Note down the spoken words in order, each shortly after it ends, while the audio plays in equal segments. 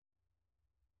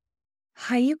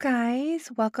Hi, you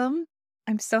guys. Welcome.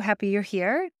 I'm so happy you're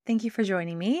here. Thank you for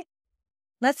joining me.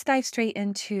 Let's dive straight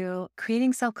into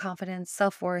creating self confidence,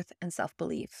 self worth, and self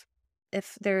belief.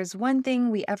 If there's one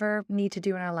thing we ever need to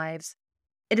do in our lives,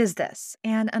 it is this.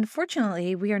 And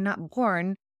unfortunately, we are not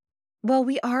born, well,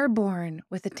 we are born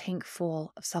with a tank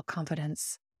full of self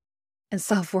confidence and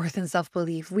self worth and self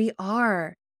belief. We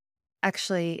are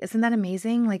actually, isn't that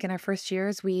amazing? Like in our first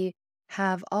years, we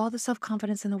have all the self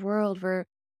confidence in the world. We're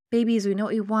babies. We know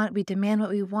what we want. We demand what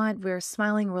we want. We're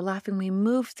smiling. We're laughing. We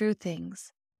move through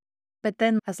things. But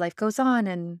then as life goes on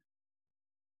and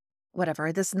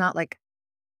whatever, this is not like,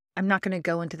 I'm not going to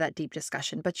go into that deep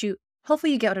discussion, but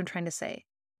hopefully you get what I'm trying to say.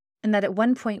 And that at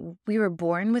one point we were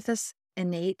born with this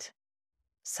innate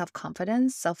self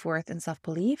confidence, self worth, and self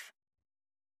belief.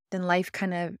 Then life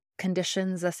kind of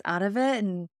conditions us out of it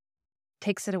and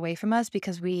takes it away from us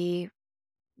because we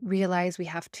realize we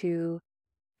have to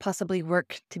possibly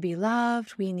work to be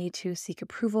loved. We need to seek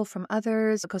approval from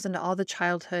others. It goes into all the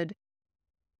childhood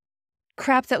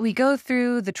crap that we go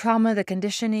through, the trauma, the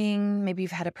conditioning. Maybe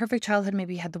you've had a perfect childhood.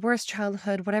 Maybe you had the worst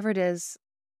childhood, whatever it is.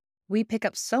 We pick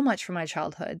up so much from my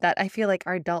childhood that I feel like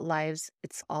our adult lives,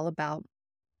 it's all about,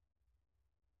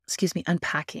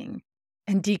 unpacking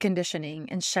and deconditioning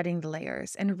and shedding the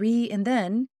layers and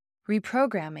then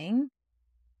reprogramming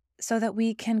so that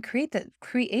we can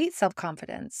create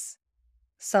self-confidence,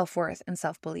 self-worth, and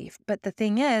self-belief. But the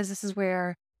thing is, this is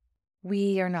where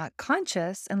we are not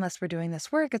conscious unless we're doing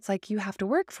this work. It's like you have to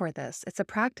work for this. It's a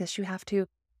practice. You have to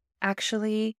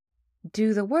actually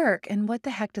do the work. And what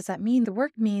the heck does that mean? The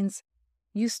work means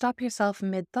you stop yourself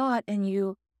mid-thought and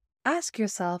you ask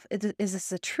yourself, is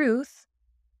this a truth?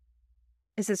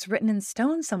 Is this written in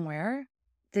stone somewhere?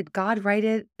 Did God write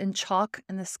it in chalk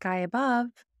in the sky above?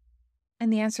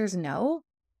 And the answer is no,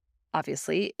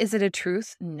 obviously. Is it a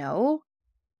truth? No.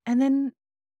 And then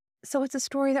so it's a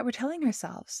story that we're telling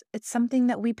ourselves. It's something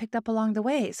that we picked up along the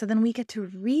way. So then we get to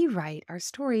rewrite our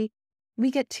story. We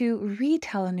get to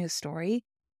retell a new story.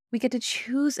 We get to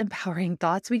choose empowering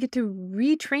thoughts. We get to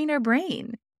retrain our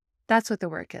brain. That's what the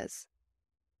work is.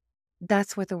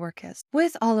 That's what the work is.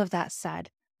 With all of that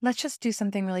said, let's just do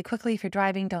something really quickly. If you're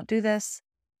driving, don't do this.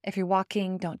 If you're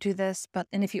walking, don't do this.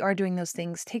 And if you are doing those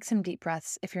things, take some deep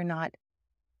breaths. If you're not,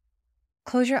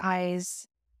 close your eyes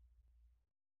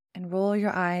and roll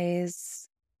your eyes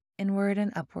inward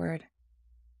and upward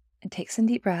and take some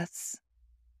deep breaths.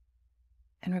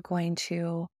 And we're going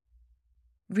to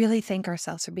really thank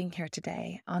ourselves for being here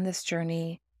today on this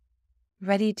journey,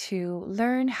 ready to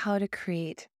learn how to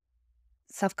create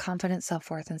self-confidence,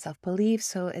 self-worth, and self-belief.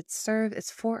 So it's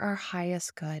for our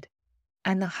highest good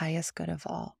and the highest good of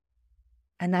all.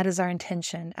 And that is our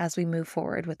intention as we move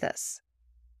forward with this.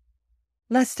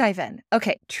 Let's dive in.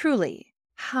 Okay, truly,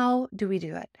 how do we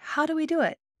do it? How do we do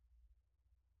it?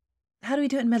 How do we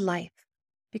do it in midlife?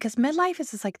 Because midlife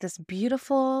is just like this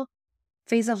beautiful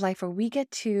phase of life where we get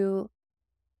to,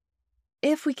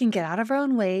 if we can get out of our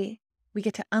own way, we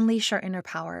get to unleash our inner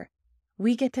power.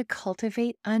 We get to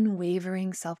cultivate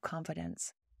unwavering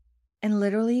self-confidence and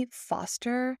literally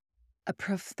foster a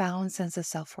profound sense of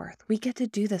self-worth. We get to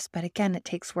do this, but again, it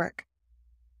takes work.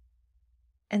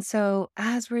 And so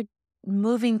as we're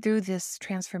moving through this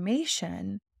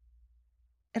transformation,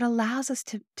 it allows us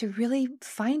to really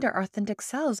find our authentic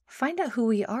selves, find out who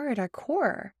we are at our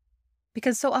core.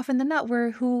 Because so often than not,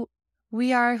 we're who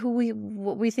we are,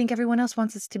 what we think everyone else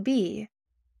wants us to be.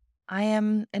 I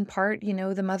am in part,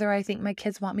 the mother I think my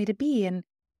kids want me to be,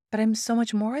 but I'm so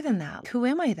much more than that. Who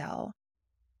am I though?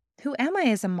 Who am I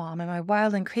as a mom? Am I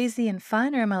wild and crazy and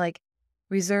fun, or am I like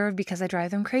reserved because I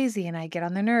drive them crazy and I get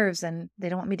on their nerves and they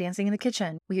don't want me dancing in the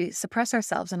kitchen? We suppress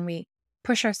ourselves and we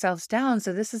push ourselves down.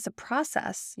 So this is a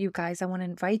process, you guys. I want to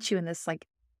invite you in this like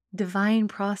divine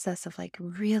process of like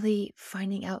really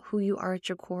finding out who you are at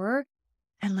your core,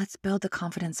 and let's build the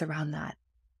confidence around that.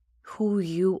 Who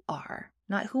you are,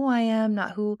 not who I am,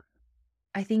 not who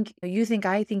I think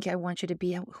I want you to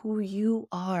be, who you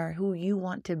are, who you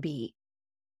want to be.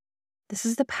 This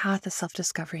is the path of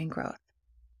self-discovery and growth.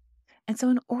 And so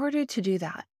in order to do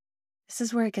that, this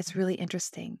is where it gets really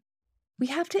interesting. We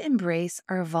have to embrace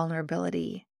our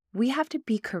vulnerability. We have to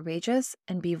be courageous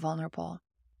and be vulnerable.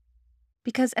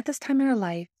 Because at this time in our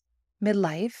life,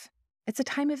 midlife, it's a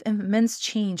time of immense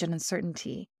change and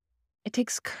uncertainty. It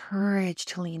takes courage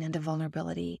to lean into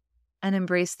vulnerability and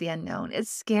embrace the unknown.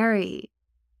 It's scary.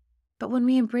 But when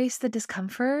we embrace the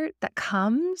discomfort that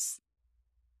comes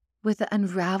with the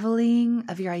unraveling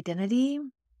of your identity,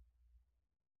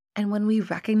 and when we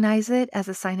recognize it as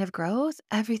a sign of growth,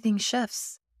 everything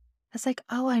shifts. It's like,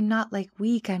 oh, I'm not like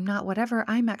weak. I'm not whatever.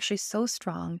 I'm actually so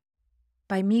strong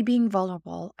by me being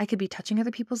vulnerable, I could be touching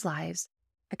other people's lives.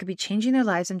 I could be changing their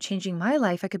lives and changing my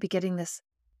life. I could be getting this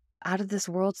out of this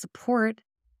world support,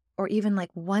 or even like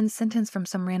one sentence from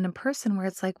some random person where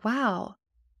it's like, wow,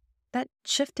 that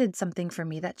shifted something for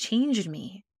me, that changed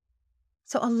me.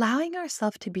 So allowing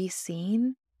ourselves to be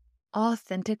seen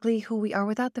authentically who we are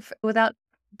without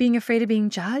being afraid of being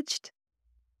judged.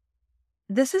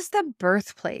 This is the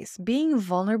birthplace. Being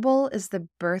vulnerable is the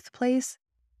birthplace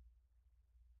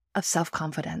of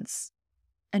self-confidence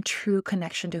and true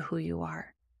connection to who you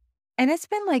are. And it's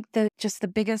been like the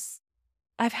biggest,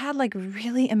 I've had like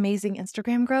really amazing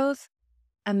Instagram growth,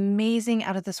 amazing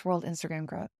out of this world Instagram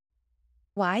growth.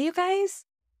 Why, you guys?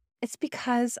 It's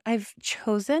because I've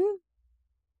chosen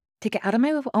to get out of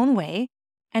my own way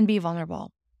and be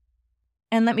vulnerable.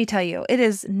 And let me tell you, it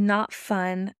is not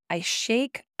fun. I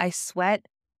shake, I sweat,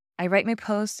 I write my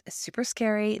post. It's super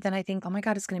scary. Then I think, oh my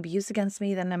God, it's going to be used against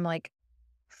me. Then I'm like,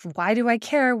 why do I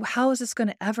care? How is this going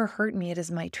to ever hurt me? It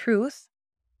is my truth.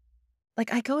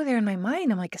 Like I go there in my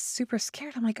mind, I'm like super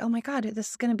scared. I'm like, oh my God,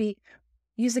 this is going to be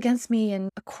used against me in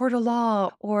a court of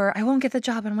law, or I won't get the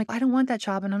job. And I'm like, I don't want that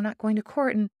job and I'm not going to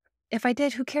court. And if I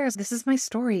did, who cares? This is my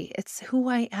story. It's who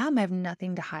I am. I have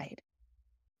nothing to hide.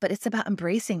 But it's about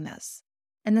embracing this.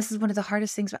 And this is one of the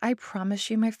hardest things. But I promise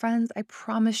you, my friends, I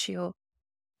promise you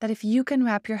that if you can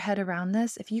wrap your head around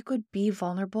this, if you could be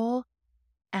vulnerable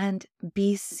and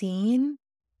be seen,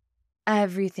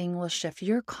 everything will shift.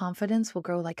 Your confidence will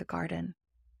grow like a garden.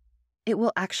 It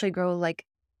will actually grow like,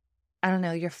 I don't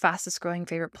know, your fastest growing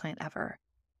favorite plant ever.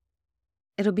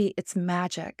 It's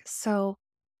magic. So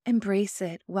embrace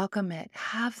it, welcome it,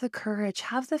 have the courage,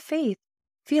 have the faith,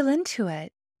 feel into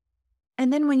it.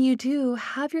 And then when you do,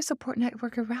 have your support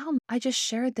network around. I just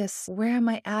shared this. Where am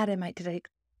I at?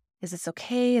 Is this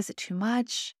okay? Is it too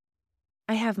much?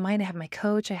 I have mine. I have my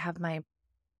coach.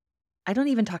 I don't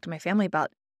even talk to my family about,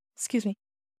 excuse me,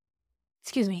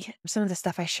 some of the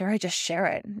stuff I share, I just share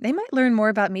it. They might learn more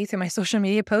about me through my social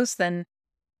media posts than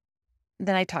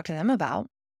I talk to them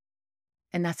about.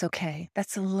 And that's okay.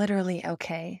 That's literally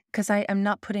okay. Because I am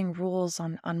not putting rules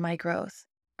on my growth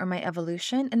or my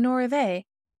evolution, and nor are they.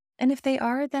 And if they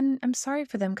are, then I'm sorry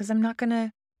for them because I'm not going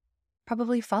to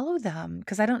probably follow them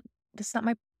because that's not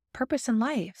my purpose in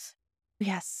life.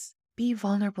 Yes, be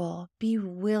vulnerable, be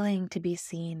willing to be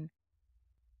seen.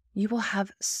 You will have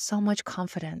so much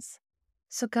confidence.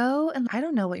 So go and I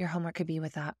don't know what your homework could be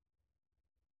with that.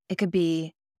 It could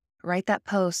be write that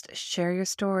post, share your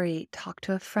story, talk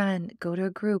to a friend, go to a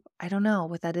group. I don't know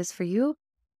what that is for you,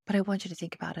 but I want you to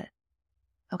think about it.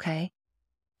 Okay.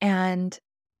 And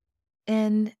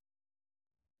in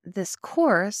this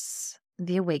course,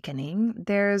 The Awakening,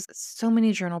 there's so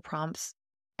many journal prompts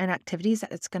and activities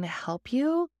that it's going to help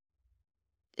you.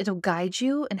 It'll guide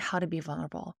you in how to be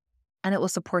vulnerable, and it will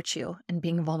support you in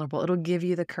being vulnerable. It'll give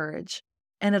you the courage,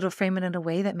 and it'll frame it in a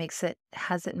way that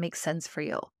has it make sense for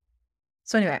you.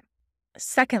 So anyway,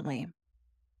 secondly,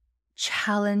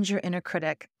 challenge your inner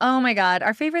critic. Oh my God,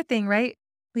 our favorite thing, right?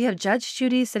 We have Judge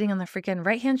Judy sitting on the freaking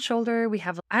right-hand shoulder. We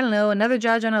have, I don't know, another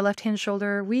judge on our left-hand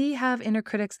shoulder. We have inner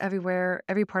critics everywhere,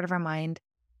 every part of our mind.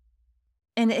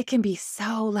 And it can be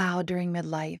so loud during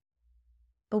midlife,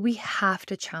 but we have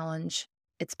to challenge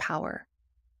its power.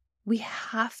 We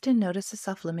have to notice the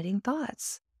self-limiting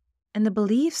thoughts and the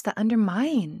beliefs that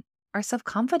undermine our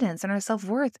self-confidence and our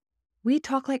self-worth. We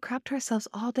talk like crap to ourselves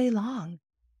all day long.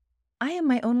 I am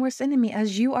my own worst enemy,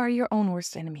 as you are your own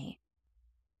worst enemy.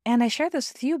 And I share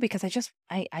this with you because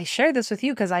I share this with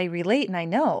you because I relate and I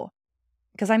know,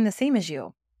 because I'm the same as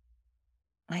you.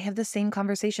 I have the same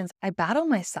conversations. I battle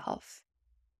myself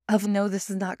of, no,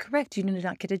 this is not correct. You do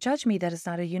not get to judge me. That is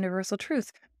not a universal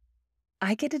truth.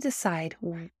 I get to decide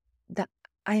that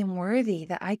I am worthy,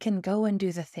 that I can go and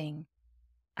do the thing.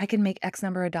 I can make X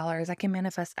number of dollars. I can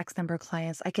manifest X number of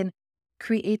clients. I can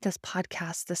create this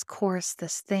podcast, this course,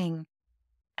 this thing,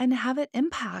 and have it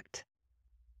impact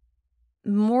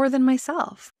more than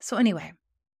myself. So anyway,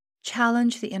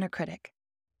 challenge the inner critic,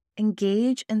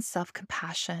 engage in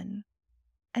self-compassion,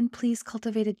 and please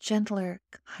cultivate a gentler,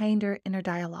 kinder inner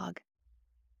dialogue.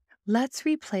 Let's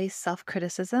replace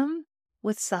self-criticism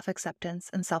with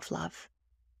self-acceptance and self-love.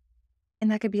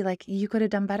 And that could be like, you could have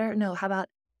done better. No, how about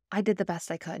I did the best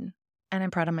I could and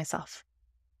I'm proud of myself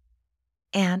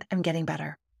and I'm getting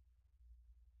better.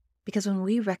 Because when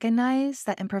we recognize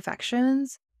that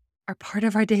imperfections are part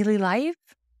of our daily life,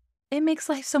 it makes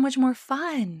life so much more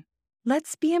fun.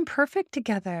 Let's be imperfect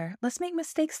together. Let's make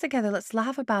mistakes together. Let's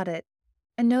laugh about it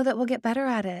and know that we'll get better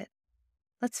at it.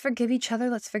 Let's forgive each other.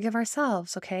 Let's forgive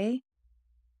ourselves, okay?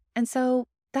 And so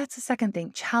that's the second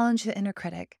thing, challenge the inner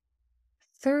critic.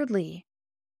 Thirdly,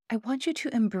 I want you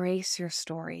to embrace your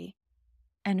story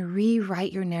and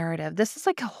rewrite your narrative. This is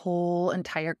like a whole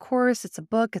entire course. It's a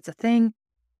book, it's a thing.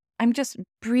 I'm just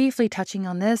briefly touching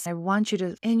on this. I want you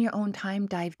to, in your own time,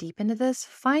 dive deep into this.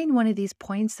 Find one of these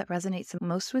points that resonates the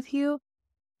most with you,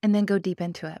 and then go deep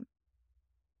into it.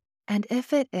 And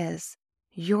if it is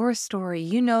your story,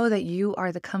 you know that you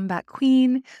are the comeback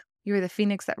queen. You're the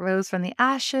phoenix that rose from the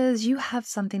ashes. You have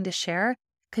something to share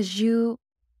because you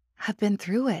have been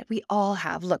through it. We all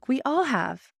have. Look, we all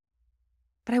have.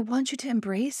 But I want you to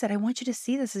embrace it. I want you to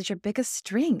see this as your biggest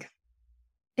strength.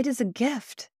 It is a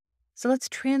gift. So let's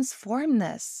transform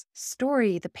this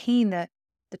story, the pain, the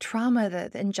trauma,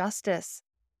 the injustice.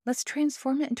 Let's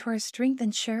transform it into our strength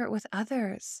and share it with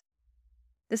others.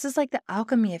 This is like the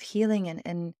alchemy of healing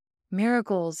and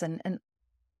miracles. And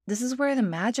this is where the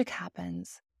magic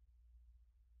happens.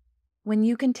 When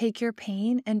you can take your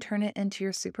pain and turn it into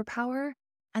your superpower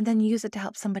and then use it to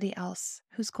help somebody else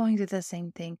who's going through the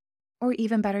same thing, or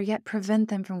even better yet, prevent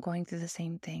them from going through the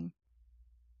same thing.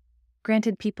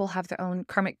 Granted, people have their own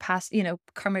karmic past,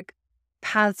 karmic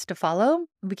paths to follow.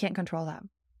 We can't control that.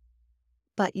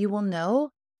 But you will know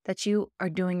that you are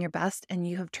doing your best and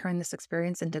you have turned this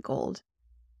experience into gold.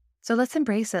 So let's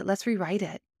embrace it. Let's rewrite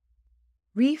it.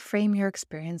 Reframe your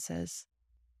experiences.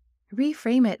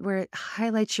 Reframe it where it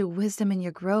highlights your wisdom and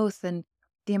your growth and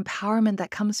the empowerment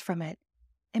that comes from it.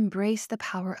 Embrace the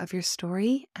power of your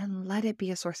story and let it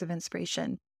be a source of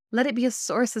inspiration. Let it be a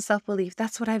source of self-belief.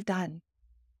 That's what I've done.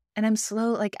 And I'm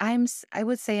slow, I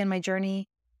would say in my journey,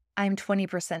 I'm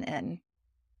 20% in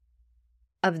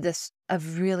of this,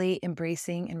 of really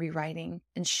embracing and rewriting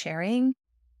and sharing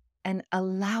and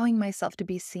allowing myself to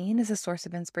be seen as a source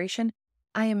of inspiration.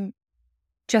 I am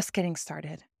just getting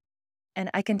started. And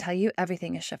I can tell you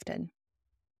everything has shifted.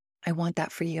 I want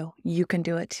that for you. You can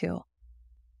do it too.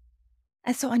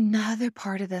 And so another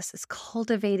part of this is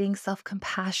cultivating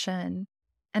self-compassion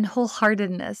and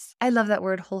wholeheartedness. I love that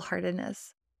word,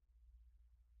 wholeheartedness.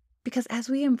 Because as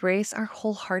we embrace our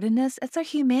wholeheartedness, it's our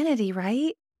humanity,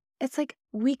 right? It's like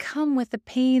we come with the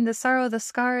pain, the sorrow, the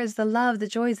scars, the love, the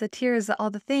joys, the tears,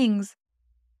 all the things.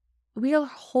 We are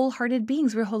wholehearted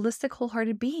beings. We're holistic,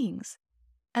 wholehearted beings.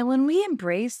 And when we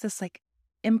embrace this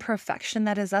imperfection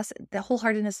that is us, the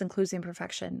wholeheartedness includes the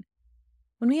imperfection.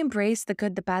 When we embrace the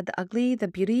good, the bad, the ugly, the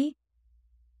beauty,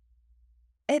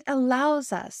 it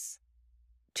allows us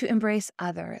to embrace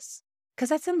others. Because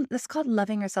that's called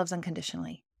loving ourselves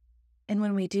unconditionally. And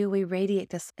when we do, we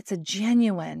radiate this. It's a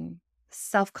genuine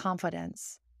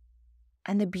self-confidence.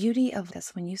 And the beauty of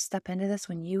this, when you step into this,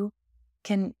 when you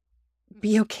can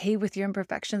be okay with your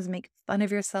imperfections, make fun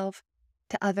of yourself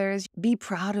to others, be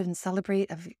proud and celebrate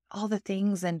of all the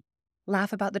things and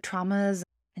laugh about the traumas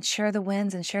and share the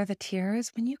wins and share the tears.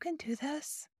 When you can do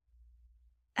this,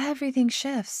 everything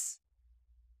shifts.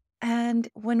 And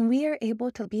when we are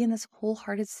able to be in this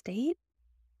wholehearted state,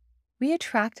 we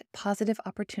attract positive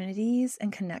opportunities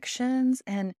and connections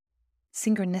and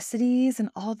synchronicities and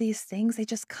all these things. They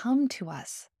just come to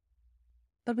us.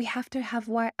 But we have to have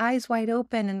eyes wide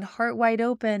open and heart wide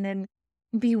open and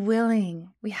be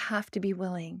willing. We have to be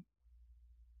willing.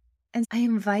 And I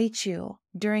invite you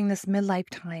during this midlife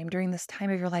time, during this time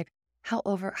of your life,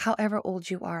 however old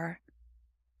you are,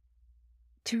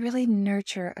 to really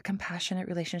nurture a compassionate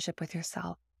relationship with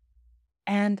yourself.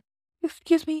 And,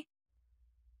 excuse me,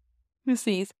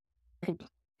 sneeze.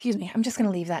 Excuse me, I'm just going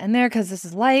to leave that in there because this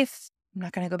is life. I'm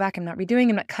not going to go back. I'm not redoing.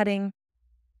 I'm not cutting.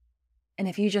 And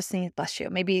if you just sneeze, bless you.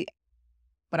 Maybe,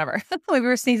 whatever. Maybe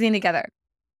we're sneezing together.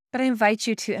 But I invite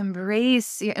you to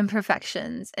embrace your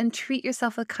imperfections and treat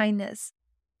yourself with kindness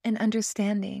and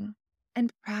understanding and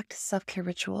practice self-care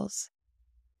rituals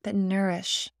that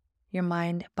nourish your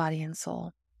mind, body, and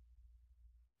soul.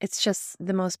 It's just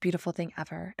the most beautiful thing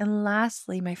ever. And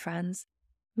lastly, my friends,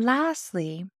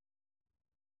 I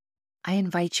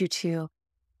invite you to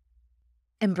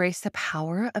embrace the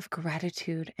power of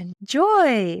gratitude and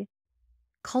joy.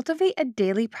 Cultivate a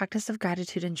daily practice of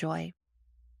gratitude and joy.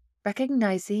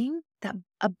 Recognizing that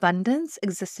abundance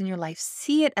exists in your life.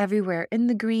 See it everywhere, in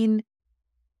the green,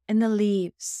 in the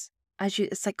leaves.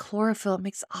 It's like chlorophyll, it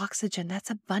makes oxygen.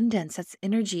 That's abundance, that's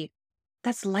energy,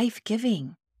 that's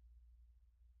life-giving.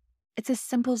 It's as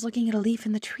simple as looking at a leaf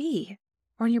in the tree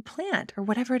or in your plant or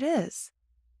whatever it is.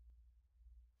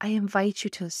 I invite you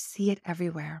to see it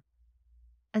everywhere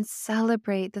and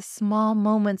celebrate the small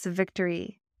moments of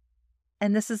victory.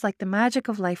 And this is like the magic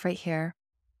of life right here.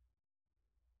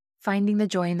 Finding the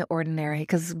joy in the ordinary,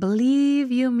 because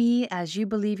believe you me, as you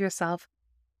believe yourself,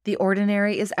 the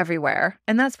ordinary is everywhere.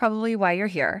 And that's probably why you're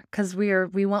here, because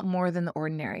we want more than the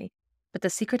ordinary. But the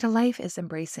secret to life is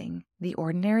embracing the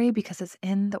ordinary because it's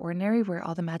in the ordinary where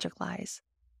all the magic lies.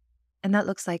 And that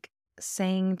looks like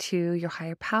saying to your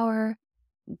higher power,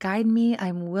 guide me.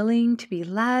 I'm willing to be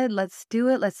led. Let's do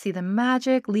it. Let's see the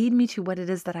magic. Lead me to what it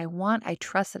is that I want. I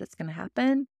trust that it's going to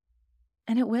happen.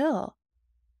 And it will.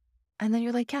 And then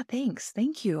you're like, yeah, thanks.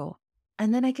 Thank you.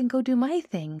 And then I can go do my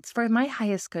things for my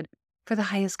highest good, for the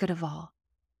highest good of all.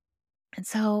 And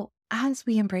so as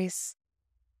we embrace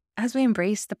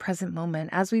the present moment,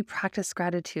 as we practice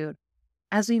gratitude,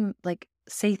 as we like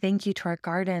say thank you to our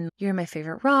garden, you're my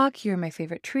favorite rock, you're my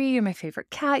favorite tree, you're my favorite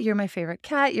cat, you're my favorite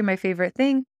cat, you're my favorite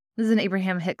thing. This is an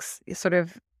Abraham Hicks sort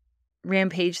of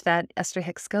rampage that Esther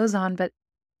Hicks goes on, but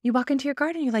you walk into your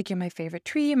garden, you're like, you're my favorite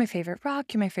tree, you're my favorite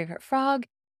rock, you're my favorite frog,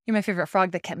 you're my favorite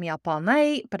frog that kept me up all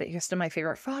night, but you're still my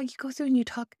favorite frog. You go through and you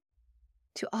talk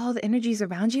to all the energies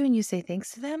around you and you say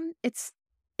thanks to them. It's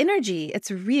energy,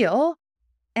 it's real,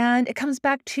 and it comes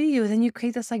back to you. Then you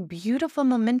create this like beautiful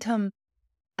momentum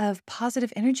of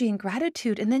positive energy and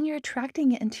gratitude, and then you're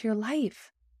attracting it into your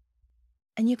life.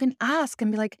 And you can ask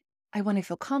and be like, I want to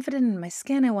feel confident in my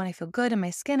skin. I want to feel good in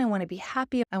my skin. I want to be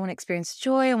happy. I want to experience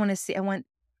joy. I want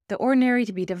the ordinary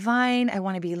to be divine. I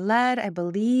want to be led. I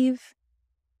believe.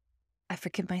 I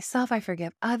forgive myself. I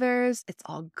forgive others. It's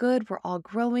all good. We're all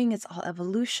growing. It's all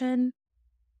evolution.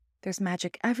 There's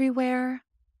magic everywhere.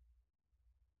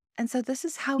 And so this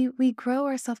is how we grow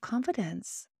our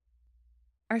self-confidence,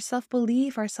 our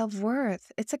self-belief, our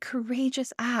self-worth. It's a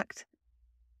courageous act.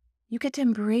 You get to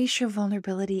embrace your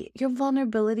vulnerability. Your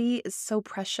vulnerability is so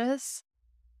precious.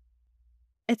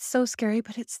 It's so scary,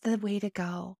 but it's the way to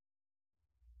go.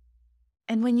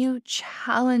 And when you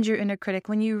challenge your inner critic,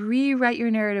 when you rewrite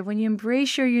your narrative, when you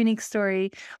embrace your unique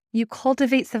story, you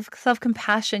cultivate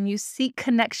self-compassion, you seek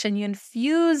connection, you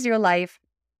infuse your life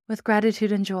with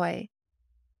gratitude and joy.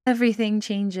 Everything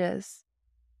changes.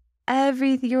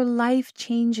 Your life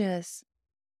changes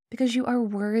because you are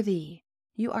worthy.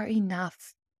 You are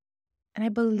enough. And I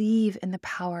believe in the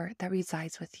power that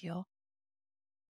resides with you.